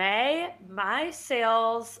 for May, my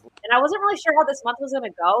sales, and I wasn't really sure how this month was going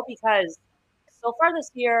to go because so far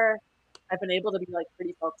this year, I've been able to be like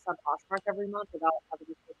pretty focused on Poshmark every month without having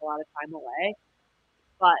to take a lot of time away.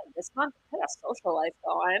 But this month, I had a social life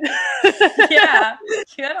going. Yeah,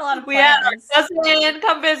 you had a lot of plans. We had our cousin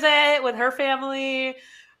come visit with her family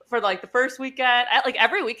for like the first weekend. Like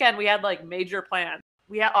every weekend, we had like major plans.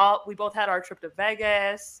 We both had our trip to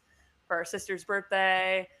Vegas for our sister's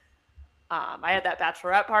birthday. I had that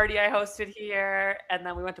bachelorette party I hosted here, and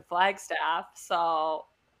then we went to Flagstaff. So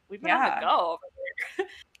we've been on the go over there.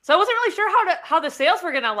 So I wasn't really sure how the sales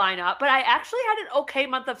were going to line up, but I actually had an okay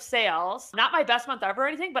month of sales. Not my best month ever or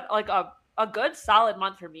anything, but like a good solid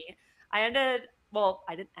month for me. I didn't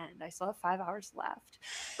end. I still have 5 hours left.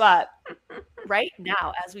 But right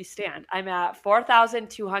now, as we stand, I'm at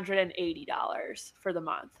 $4,280 for the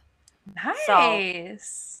month. Nice. So I'm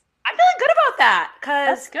feeling good about that because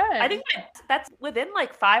that's good. I think that's within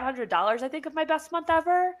like $500, I think, of my best month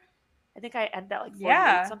ever. I think I ended at like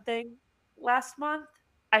 48 something last month.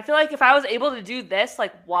 I feel like if I was able to do this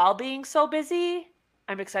like while being so busy,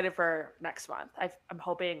 I'm excited for next month. I'm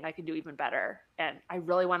hoping I can do even better. And I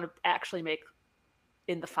really want to actually make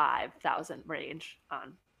in the 5,000 range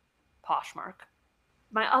on Poshmark.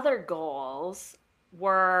 My other goals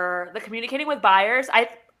were the communicating with buyers. I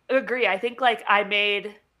agree. I think like I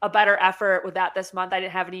made a better effort with that this month. I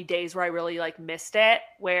didn't have any days where I really like missed it,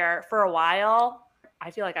 where for a while, I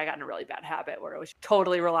feel like I got in a really bad habit where I was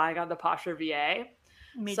totally relying on the Posher VA.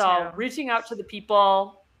 Me too. Reaching out to the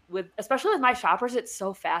people especially with my shoppers, it's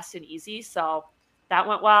so fast and easy. So that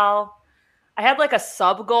went well. I had like a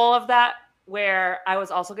sub goal of that where I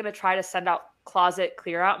was also going to try to send out closet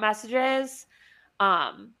clear out messages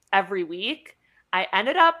every week. I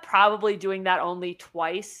ended up probably doing that only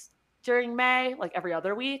twice during May, like every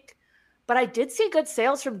other week. But I did see good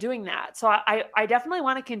sales from doing that. So I definitely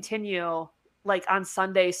want to continue like on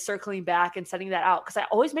Sundays circling back and sending that out because I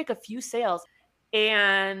always make a few sales.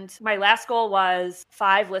 And my last goal was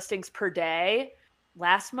 5 listings per day.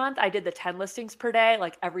 Last month, I did the 10 listings per day,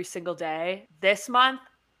 like every single day. This month,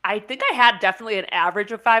 I think I had definitely an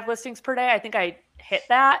average of 5 listings per day. I think I hit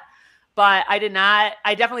that, but I did not.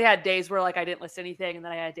 I definitely had days where like I didn't list anything, and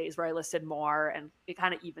then I had days where I listed more, and it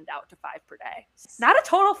kind of evened out to 5 per day. Not a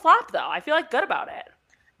total flop, though. I feel like good about it.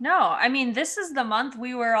 No, I mean, this is the month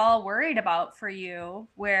we were all worried about for you,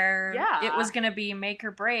 where it was going to be make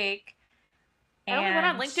or break. I only went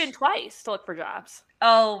on LinkedIn twice to look for jobs.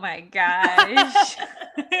 Oh my gosh.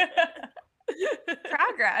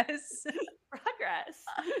 Progress.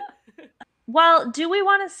 Well, do we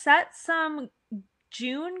want to set some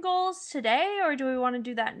June goals today, or do we want to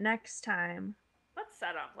do that next time? Let's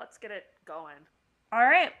set them. Let's get it going. All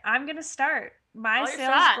right, I'm going to start. My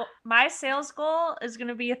sales goal is going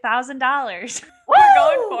to be $1,000. We're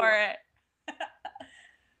going for it.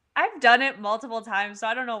 I've done it multiple times, so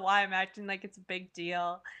I don't know why I'm acting like it's a big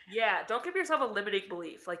deal. Yeah, don't give yourself a limiting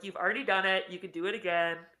belief. Like, you've already done it. You can do it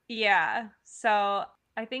again. Yeah, so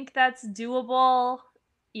I think that's doable.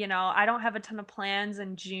 You know, I don't have a ton of plans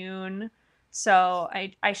in June, so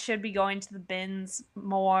I should be going to the bins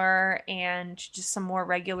more and just some more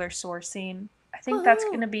regular sourcing. I think that's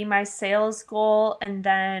going to be my sales goal. And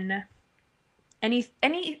then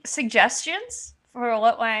any suggestions for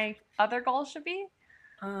what my other goal should be?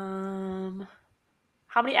 How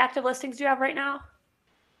many active listings do you have right now?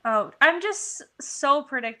 Oh, I'm just so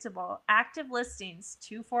predictable. Active listings,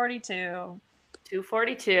 242.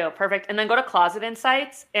 242. Perfect. And then go to Closet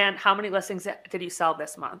Insights. And how many listings did you sell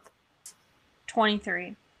this month?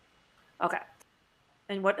 23. Okay.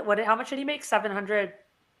 And how much did you make? 700?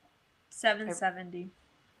 770.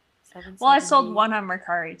 Well, I sold one on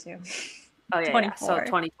Mercari too. Oh, yeah. 24. So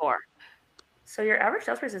 24. So your average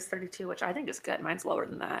sales price is 32, which I think is good. Mine's lower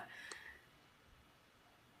than that.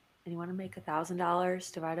 And you want to make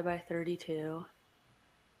 $1,000 divided by 32.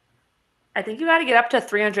 I think you got to get up to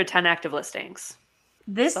 310 active listings.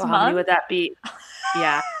 This month? How many would that be?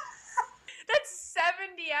 Yeah. That's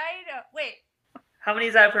 70 items. Wait. How many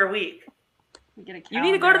is that per week? You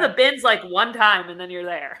need to go to the bins like one time and then you're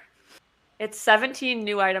there. It's 17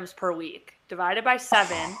 new items per week. Divided by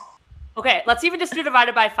 7. Okay, let's even just do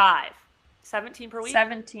divided by 5. 17 per week?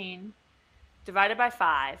 17. Divided by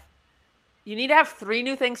 5. You need to have 3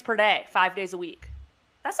 new things per day, 5 days a week.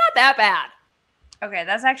 That's not that bad. Okay,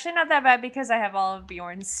 that's actually not that bad because I have all of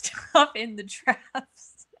Bjorn's stuff in the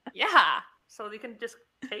drafts. Yeah, so you can just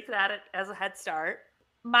take that as a head start.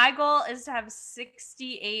 My goal is to have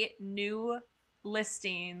 68 new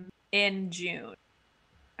listings in June.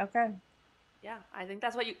 Okay. Yeah, I think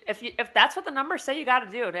that's what if that's what the numbers say you got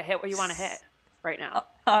to do to hit what you want to hit right now.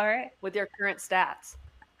 All right. With your current stats.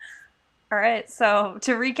 All right. So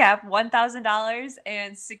to recap, $1,000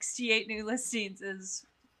 and 68 new listings is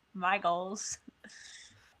my goals.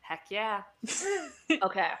 Heck yeah.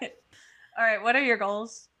 Okay. All right. What are your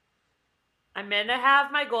goals? I'm going to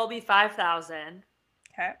have my goal be 5,000.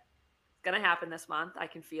 Okay. It's going to happen this month. I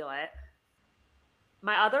can feel it.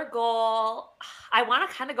 My other goal, I want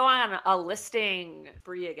to kind of go on a listing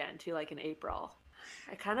spree again too, like in April.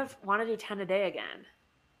 I kind of want to do 10 a day again.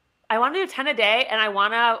 I want to do 10 a day, and I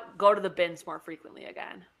want to go to the bins more frequently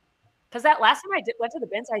again. Because that last time I went to the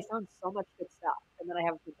bins, I found so much good stuff, and then I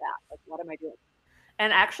haven't been back. Like, what am I doing?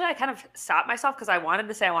 And actually, I kind of stopped myself because I wanted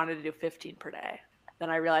to say I wanted to do 15 per day. Then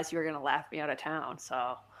I realized you were going to laugh me out of town,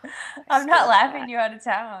 so. I'm not laughing you out of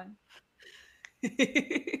town.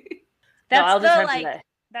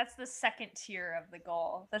 That's the second tier of the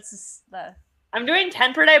goal. That's the. I'm doing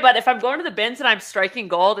 10 per day, but if I'm going to the bins and I'm striking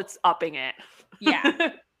gold, it's upping it.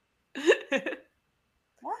 Yeah.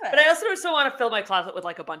 But I also still want to fill my closet with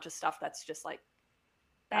like a bunch of stuff that's just like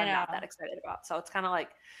I'm not that excited about. So it's kind of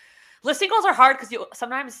like listing goals are hard because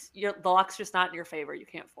sometimes the luck's just not in your favor. You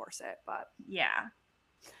can't force it. But yeah,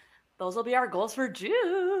 those will be our goals for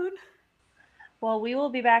June. Well, we will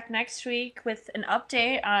be back next week with an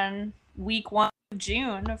update on week 1 of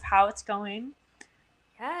June of how it's going.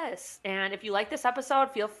 Yes. And if you like this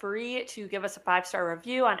episode, feel free to give us a 5-star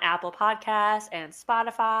review on Apple Podcasts and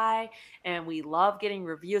Spotify. And we love getting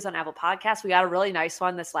reviews on Apple Podcasts. We got a really nice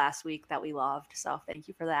one this last week that we loved. So thank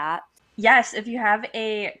you for that. Yes. If you have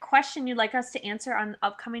a question you'd like us to answer on an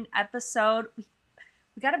upcoming episode,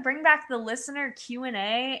 we got to bring back the listener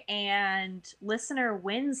Q&A and listener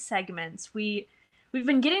wins segments. We we've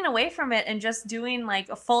been getting away from it and just doing like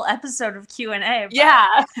a full episode of Q&A.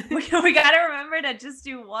 Yeah. We got to remember to just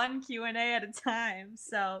do one Q&A at a time.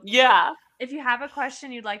 So Yeah. if you have a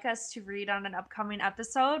question you'd like us to read on an upcoming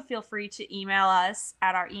episode, feel free to email us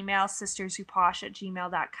at our email,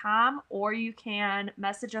 sisterswhoposh@gmail.com, or you can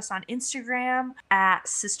message us on Instagram at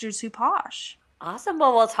sisterswhoposh. Awesome.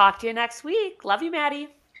 Well, we'll talk to you next week. Love you, Maddie.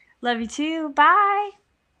 Love you too. Bye.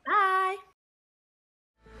 Bye.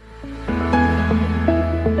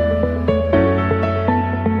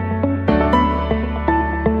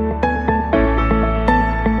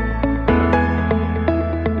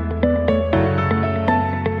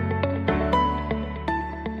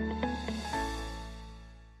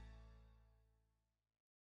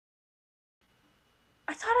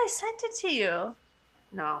 I thought I sent it to you.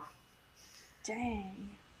 No. Dang.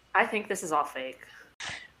 I think this is all fake.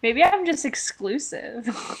 Maybe I'm just exclusive.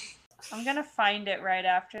 I'm going to find it right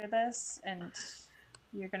after this, and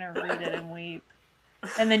you're going to read it and weep.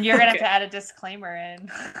 And then you're going to have to add a disclaimer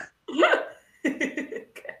in.